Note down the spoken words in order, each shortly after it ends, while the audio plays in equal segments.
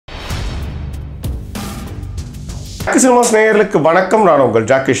Cinemas நேயர்களுக்கு வணக்கம். நான் உங்கள்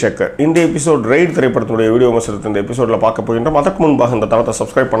ஜாக்கி சேகர். இந்த எபிசோட் ரைட் திரைப்படத்துடைய வீடியோ விமர்சனத்தை இந்த எபிசோடில் பார்க்க போகின்றோம். அதற்கு முன்பாக இந்த தளத்தை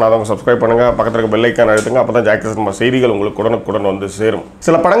சப்ஸ்கிரைப் பண்ணாதவங்க சப்ஸ்கிரைப் பண்ணுங்க, பக்கத்தில் இருக்க பெல் ஐக்கான் அழுத்துங்க. அப்போ தான் ஜாக்கி சினிமா செய்திகள் உங்களுக்கு உடனுக்குடன் வந்து சேரும்.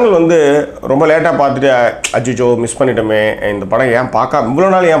 சில படங்கள் வந்து ரொம்ப லேட்டாக பார்த்துட்டு அஜிஜோ மிஸ் பண்ணிட்டோமே, இந்த படம் ஏன் பார்க்காம இவ்வளோ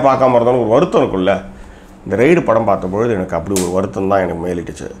நாள் ஏன் பார்க்காம இருந்தோன்னு ஒரு வருத்தம் இருக்குல்ல. இந்த ரைடு படம் பார்த்தபொழுது எனக்கு அப்படி ஒரு வருத்தம் தான் எனக்கு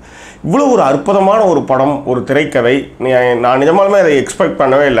மேலிட்டுச்சு. இவ்வளோ ஒரு அற்புதமான ஒரு படம், ஒரு திரைக்கதை, நான் நிஜமாலுமே அதை எக்ஸ்பெக்ட்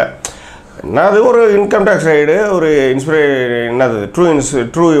பண்ணவே இல்லை. என்னது ஒரு இன்கம் டேக்ஸ் ரைடு, ஒரு என்னது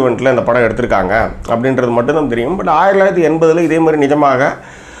ட்ரூ ஈவெண்ட்டில் இந்த படம் எடுத்திருக்காங்க அப்படின்றது மட்டும்தான் தெரியும். பட் 1980 இதே மாதிரி நிஜமாக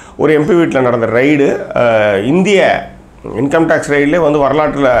ஒரு எம்பி வீட்டில் நடந்த ரைடு, இந்திய இன்கம் டேக்ஸ் ரைட்லேயே வந்து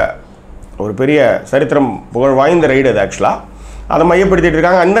வரலாற்றில் ஒரு பெரிய சரித்திரம் புகழ் வாய்ந்த ரைடு அது. ஆக்சுவலாக அதை மையப்படுத்திட்டு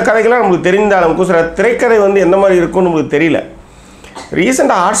இருக்காங்க. அந்த கதைகள்லாம் நம்மளுக்கு தெரிந்தாலும் சில திரைக்கதை வந்து எந்த மாதிரி இருக்கும்னு நம்மளுக்கு தெரியல.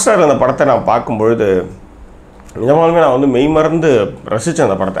 ரீசெண்டாக ஹாட்ஸ்டார் அந்த படத்தை நான் பார்க்கும்பொழுது நிஜமாலுமே நான் வந்து மெய்மறந்து ரசித்தேன்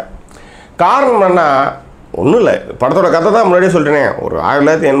அந்த படத்தை. காரணம் என்னன்னா, ஒன்றும் இல்லை, படத்தோட கதை தான் முன்னாடியே சொல்லிட்டேனே. ஒரு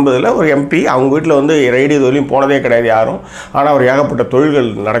 1980 ஒரு எம்பி, அவங்க வீட்டில் வந்து ரைடு இதுவரையும் போனதே கிடையாது யாரும். ஆனால் ஒரு ஏகப்பட்ட தொழில்கள்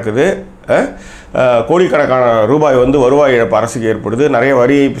நடக்குது, கோடிக்கணக்கான ரூபாய் வந்து வருவாய் இழப்பு அரசுக்கு ஏற்படுது, நிறைய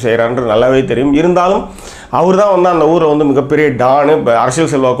வரி ஏய்ப்பு செய்கிறான்றது நல்லாவே தெரியும். இருந்தாலும் அவர் தான் வந்து அந்த ஊரை வந்து மிகப்பெரிய டானு,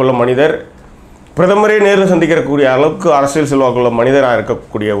 அரசியல் செல்வாக்குள்ள மனிதர், பிரதமரே நேரில் சந்திக்கக்கூடிய அளவுக்கு அரசியல் செல்வாக்குள்ள மனிதராக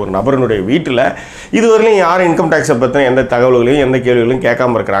இருக்கக்கூடிய ஒரு நபருடைய வீட்டில் இதுவரையிலும் யாரும் இன்கம் டேக்ஸை பற்றின எந்த தகவல்களையும் எந்த கேள்விகளையும்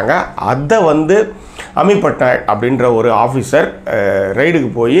கேட்காம இருக்கிறாங்க. அதை வந்து அமிப்பட்நாயக் அப்படின்ற ஒரு ஆஃபீஸர்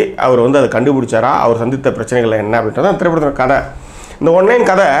ரைடுக்கு போய் அவர் வந்து அதை கண்டுபிடிச்சாரா, அவர் சந்தித்த பிரச்சனைகள் என்ன அப்படின்றத திரைப்படத்தின் கதை. இந்த ஒன்லைன்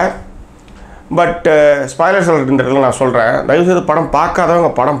கதை. பட் ஸ்பாய்லர் சொல்கிற இந்த இடத்துல நான் சொல்கிறேன், தயவுசெய்து படம்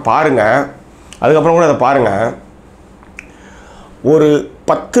பார்க்காதவங்க படம் பாருங்கள், அதுக்கப்புறம் கூட அதை பாருங்கள். ஒரு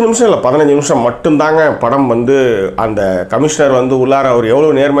 10 நிமிஷம் இல்லை 15 நிமிஷம் மட்டும்தாங்க படம் வந்து அந்த கமிஷனர் வந்து உள்ளார அவர் எவ்வளோ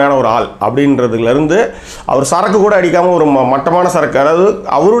நேர்மையான ஒரு ஆள் அப்படின்றதுலேருந்து, அவர் சரக்கு கூட அடிக்காமல் ஒரு மட்டமான சரக்கு, அதாவது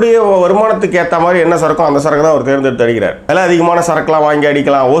அவருடைய வருமானத்துக்கு ஏற்ற மாதிரி என்ன சரக்கோ அந்த சரக்கு தான் அவர் தேர்ந்தெடுத்து அடிக்கிறார். விலை அதிகமான சரக்குலாம் வாங்கி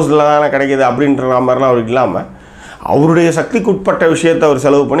அடிக்கலாம், ஓசில் தானே கிடைக்கிது அப்படின்ற மாதிரிலாம் அவருக்கு இல்லாமல் அவருடைய சக்திக்கு உட்பட்ட விஷயத்தை அவர்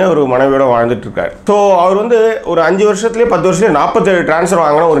செலவு பண்ணி அவர் மனைவியோட வாழ்ந்துட்டுருக்கார். ஸோ அவர் வந்து ஒரு 5 வருஷத்துலேயே 10 வருஷத்துலேயே 47 ட்ரான்ஸ்ஃபர்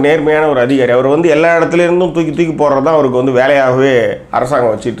வாங்கின ஒரு நேர்மையான ஒரு அதிகாரி. அவர் வந்து எல்லா இடத்துலேருந்தும் தூக்கி போடுறது தான் அவருக்கு வந்து வேலையாகவே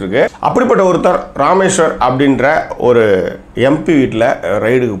அரசாங்கம் வச்சிட்ருக்கு. அப்படிப்பட்ட ஒருத்தர் ராமேஸ்வர் அப்படின்ற ஒரு எம்பி வீட்டில்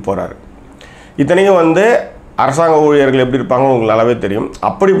ரைடுக்கு போகிறார். இத்தனையும் வந்து அரசாங்க ஊழியர்கள் எப்படி இருப்பாங்கன்னு உங்களுக்கு நல்லாவே தெரியும்.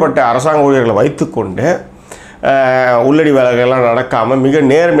 அப்படிப்பட்ட அரசாங்க ஊழியர்களை வைத்துக்கொண்டு உள்ளடி வேலைகள்லாம் நடக்காமல் மிக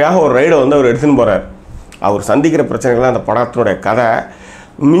நேர்மையாக ஒரு ரைடை வந்து அவர் எடுத்துன்னு போகிறார். அவர் சந்திக்கிற பிரச்சனைகள் அந்த படத்தினுடைய கதை.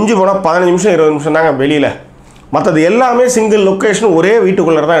 மிஞ்சி போனால் 15 நிமிஷம் 20 நிமிஷம் தாங்க வெளியில். மற்றது எல்லாமே சிங்கிள் லொக்கேஷன், ஒரே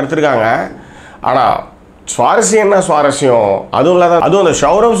வீட்டுக்குள்ளே தான் எடுத்திருக்காங்க. ஆனால் சுவாரஸ்யம் என்ன சுவாரஸ்யம், அதுவும் இல்லாத அதுவும் அந்த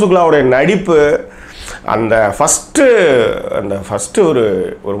ஷௌரவ் சுக்லாவுடைய நடிப்பு, அந்த ஃபஸ்ட்டு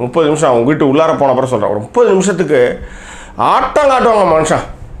ஒரு 30 நிமிஷம் அவங்க வீட்டு உள்ளார போன அப்புறம் சொல்கிறேன், ஒரு 30 நிமிஷத்துக்கு ஆட்டம் காட்டுவாங்க மனுஷன்,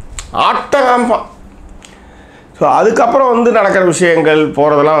 ஆட்டம் காமிப்பான். ஸோ அதுக்கப்புறம் வந்து நடக்கிற விஷயங்கள்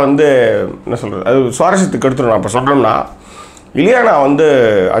போகிறதெல்லாம் வந்து என்ன சொல்கிறது, அது சுவாரஸ்யத்துக்கு எடுத்துடும். நான் இப்போ சொல்கிறோம்னா, இலியானா வந்து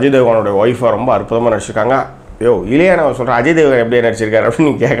அஜய் தேவ்கனோட ஒய்ஃபாக ரொம்ப அற்புதமாக நடிச்சிருக்காங்க. இலியானா சொல்கிறேன், அஜய் தேவ்கன் எப்படியே நடிச்சிருக்காரு அப்படின்னு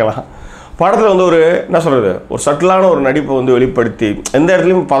நீங்கள் கேட்கலாம். படத்தில் வந்து ஒரு என்ன சொல்கிறது, ஒரு சட்டிலான ஒரு நடிப்பை வந்து வெளிப்படுத்தி எந்த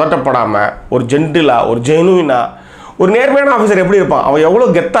இடத்துலையும் பதட்டப்படாமல் ஒரு ஜென்டிலாக, ஒரு ஜெனுவினாக, ஒரு நேர்மையான ஆஃபீஸர் எப்படி இருப்பான், அவன்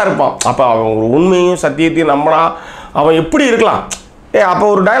எவ்வளோ கெத்தாக இருப்பான். அப்போ அவன் ஒரு உண்மையும் சத்தியத்தையும் நம்பினா அவன் எப்படி இருக்கலாம். அப்போ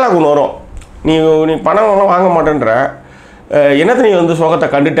ஒரு டயலாக் ஒன்று வரும், நீ பணம் வாங்க மாட்டேன்ற, என்னத்தை நீ வந்து சோகத்தை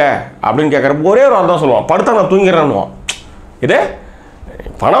கண்டுட்ட அப்படின்னு கேட்குறப்ப ஒரே ஒரு அர்த்தம் சொல்லுவான், படுத்தா நான் தூங்கிறேன்னுவான். இதே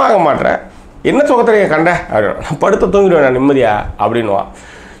பணம் வாங்க மாட்டேன், என்ன சோகத்தை நீங்கள் கண்ட அப்படின்னு, நான் படுத்த தூங்கிடுவேன் நான் நிம்மதியா அப்படின்வான்.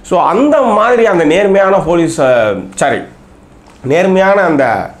 ஸோ அந்த மாதிரி அந்த நேர்மையான போலீஸ் நேர்மையான அந்த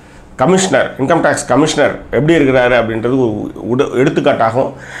கமிஷனர், இன்கம் டேக்ஸ் கமிஷனர் எப்படி இருக்கிறாரு அப்படின்றது ஒரு எடுத்துக்காட்டாகும்.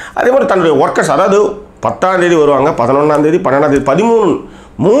 அதே மாதிரி தன்னுடைய ஒர்க்கர்ஸ், அதாவது 10ஆம் தேதி வருவாங்க, 11ஆம் தேதி 12ஆம் தேதி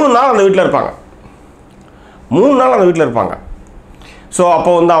 3 நாள் அந்த வீட்டில் இருப்பாங்க. 3 நாள் அந்த வீட்டில் இருப்பாங்க. ஸோ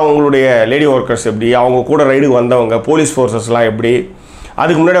அப்போ வந்து அவங்களுடைய லேடி ஒர்க்கர்ஸ் எப்படி, அவங்க கூட ரைடுக்கு வந்தவங்க போலீஸ் ஃபோர்ஸஸ்லாம் எப்படி,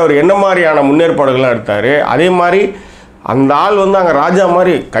 அதுக்கு முன்னாடி அவர் என்ன மாதிரியான முன்னேற்பாடுகள்லாம் எடுத்தார். அதே மாதிரி அந்த ஆள் வந்து அங்கே ராஜா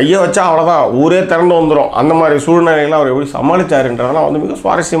மாதிரி கையை வச்சா அவ்வளோதான் ஊரே திறந்து வந்துடும், அந்த மாதிரி சூழ்நிலைகள்லாம் அவர் எப்படி சமாளித்தாருன்றதெல்லாம் வந்து மிக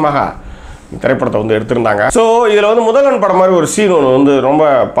சுவாரஸ்யமாக திரைப்படத்தை வந்து எடுத்திருந்தாங்க. ஸோ இதில் வந்து முதல்வன் படம் மாதிரி ஒரு சீன் ஒன்று வந்து ரொம்ப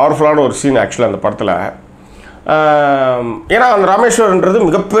பவர்ஃபுல்லான ஒரு சீன் ஆக்சுவலாக அந்த படத்தில். ஏன்னா அந்த ராமேஸ்வரன்றது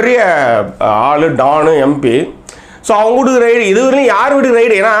மிகப்பெரிய ஆள், டானு, எம்பி. ஸோ அவங்க வீட்டுக்கு ரைடு, இதுவரையும் யார் வீட்டுக்கு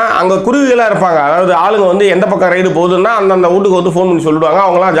ரைடு, ஏன்னா அங்கே குருவிகளாக இருப்பாங்க. அதாவது ஆளுங்க வந்து எந்த பக்கம் ரைடு போகுதுன்னா அந்த வீட்டுக்கு வந்து ஃபோன் பண்ணி சொல்லிடுவாங்க,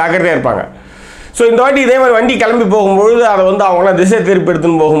 அவங்களாம் ஜாக்கிரதையாக இருப்பாங்க. ஸோ இந்த வாட்டி இதே மாதிரி வண்டி கிளம்பி போகும்பொழுது அதை வந்து அவங்களாம் திசை திருப்பி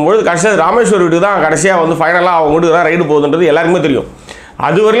எடுத்துன்னு போகும்பொழுது கடைசியாக ராமேஸ்வர் வீட்டுக்கு தான் கடைசியாக வந்து ஃபைனலாக அவங்க வீட்டுக்கு தான் ரைடு போகுதுன்றது எல்லாருக்குமே தெரியும்.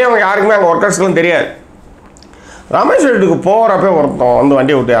 அது வரையும் அவங்க யாருக்குமே அங்கே ஒர்க்கர்ஸ்லாம் தெரியாது. ராமேஸ்வர் வீட்டுக்கு போகிறப்ப ஒருத்தன் வந்து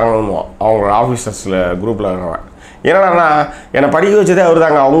வண்டியை விட்டு இறங்கணுமோ அவங்களோட ஆஃபீஸர்ஸில் குரூப்பில் இருக்கிறவன், ஏன்னா என்னை படிக்க வச்சதே அவர்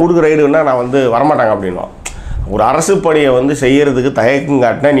தாங்க, அவங்க வீட்டுக்கு ரைடுன்னா நான் வந்து வரமாட்டாங்க அப்படின்னுவான். ஒரு அரசு பணியை வந்து செய்கிறதுக்கு தயக்கம்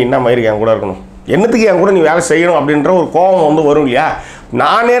காட்டினா நீ என்ன மாதிரி என் கூட இருக்கணும், என்னத்துக்கு என் கூட நீ வேலை செய்யணும் அப்படின்ற ஒரு கோபம் வந்து வரும் இல்லையா.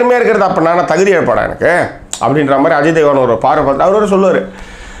 நான் நேர்மையாக இருக்கிறது அப்போ நான் தகுதி ஏற்பாடா எனக்கு அப்படின்ற மாதிரி அஜய் தேவன் ஒரு பார்வை பார்த்து அவர் சொல்லுவார்,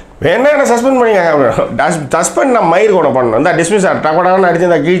 என்ன சஸ்பெண்ட் பண்ணிக்காங்க, சஸ்பெண்ட் நான் மயிர் கூட பண்ணணும், இந்த டிஸ்மிஸ் டக்கடான்னு அடிச்சு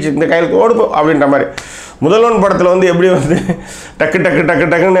இந்த கீழ்ச்சி இந்த கையில் ஓடுப்போம் அப்படின்ற மாதிரி. முதல்வன் படத்தில் வந்து எப்படி வந்து டக்கு டக்கு டக்கு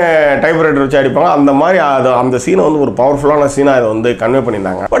டக்குன்னு டைப்ரைட்டர் வச்சு அடிப்பாங்க, அந்த மாதிரி அது அந்த சீனை வந்து ஒரு பவர்ஃபுல்லான சீனாக அதை வந்து கன்வே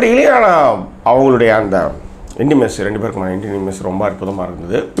பண்ணியிருந்தாங்க. பட் இளையராஜா அவங்களுடைய அந்த இன்டிமேஸ் 2 பேருக்குமான இன்டிமேஸ் ரொம்ப அற்புதமாக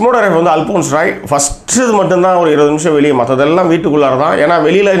இருந்தது. சினிமாட்டோகிராஃபி வந்து அல்போன்ஸ் ராய். ஃபஸ்ட்டு இது மட்டும்தான் ஒரு 20 நிமிஷம் வெளியே, மற்றதெல்லாம் வீட்டுக்குள்ளார தான். ஏன்னா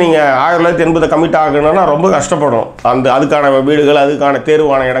வெளியில் நீங்கள் 1980 கமிட் ஆகணும்னா ரொம்ப கஷ்டப்படும். அதுக்கான வீடுகள் அதுக்கான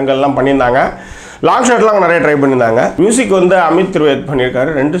தேர்வான இடங்கள்லாம் பண்ணியிருந்தாங்க. லாங் ஷாட்லாம் நிறைய ட்ரை பண்ணியிருந்தாங்க. மியூசிக் வந்து அமித் திரிவேத் பண்ணியிருக்காரு.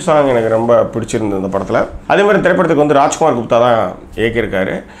 2 சாங் எனக்கு ரொம்ப பிடிச்சிருந்தது இந்த படத்தில். அதே மாதிரி திரைப்படத்துக்கு வந்து ராஜ்குமார் குப்தா தான்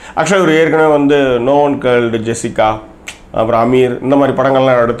இயக்கியிருக்காரு. ஆக்சுவலாக ஒரு ஏற்கனவே வந்து நோ ஒன் கேர்ல்டு, ஜெசிகா, அப்புறம் அமீர், இந்த மாதிரி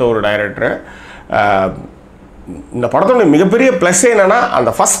படங்கள்லாம் எடுத்த ஒரு டைரக்டரு. இந்த படத்தோட மிகப்பெரிய ப்ளஸ் என்னென்னா அந்த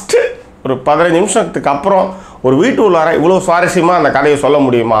ஃபஸ்ட்டு ஒரு 15 நிமிஷத்துக்கு அப்புறம் ஒரு வீட்டு உள்ளார இவ்வளோ சுவாரஸ்யமாக அந்த கதையை சொல்ல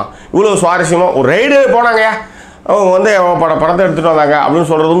முடியுமா, இவ்வளோ சுவாரஸ்யமாக ஒரு ரைடு போனாங்க அவங்க வந்து படத்தை எடுத்துகிட்டு வந்தாங்க அப்படின்னு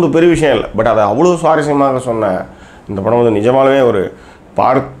சொல்கிறது வந்து பெரிய விஷயம் இல்லை. பட் அதை அவ்வளோ சுவாரஸ்யமாக சொன்ன இந்த படம் வந்து நிஜமாகவே ஒரு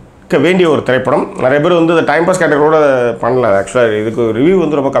பார்க்க வேண்டிய ஒரு திரைப்படம். நிறைய பேர் வந்து இந்த டைம் பாஸ் கேட்டகரோட பண்ணல. ஆக்சுவலாக இதுக்கு ரிவ்யூ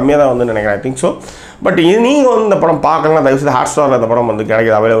வந்து ரொம்ப கம்மியாக தான் வந்து நினைக்கிறேன், ஐ திங்க் ஸோ. பட் நீங்கள் வந்து இந்த படம் பார்க்கலாம், தயவுசெய்து ஹாட் ஸ்டாரில் இந்த படம் வந்து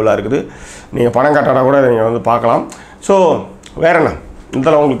கிடைக்கிது, அவைலபிளாக இருக்குது. நீங்கள் பணம் கட்டாட கூட நீங்கள் வந்து பார்க்கலாம். ஸோ வேற என்ன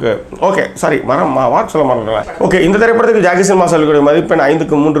இதில் உங்களுக்கு ஓகே சாரி வார்த்தை சொல்ல மாட்டேன். ஓகே, இந்த திரைப்படத்துக்கு ஜாக்கி சினிமாஸ் சொல்லக்கூடிய மதிப்பெண்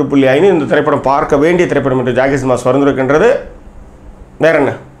 5க்கு 3.5. இந்த திரைப்படம் பார்க்க வேண்டிய திரைப்படம் என்று ஜாக்கி சினிமாஸ் பரிந்துரைக்கின்றது. வேற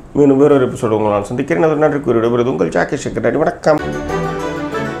என்ன மீண்டும் வேறொரு எபிசோடு உங்களை நான் சந்திக்கிறேன். நன்றி கூறி விடுவது உங்கள் ஜாக்கி சேகர். வணக்கம்.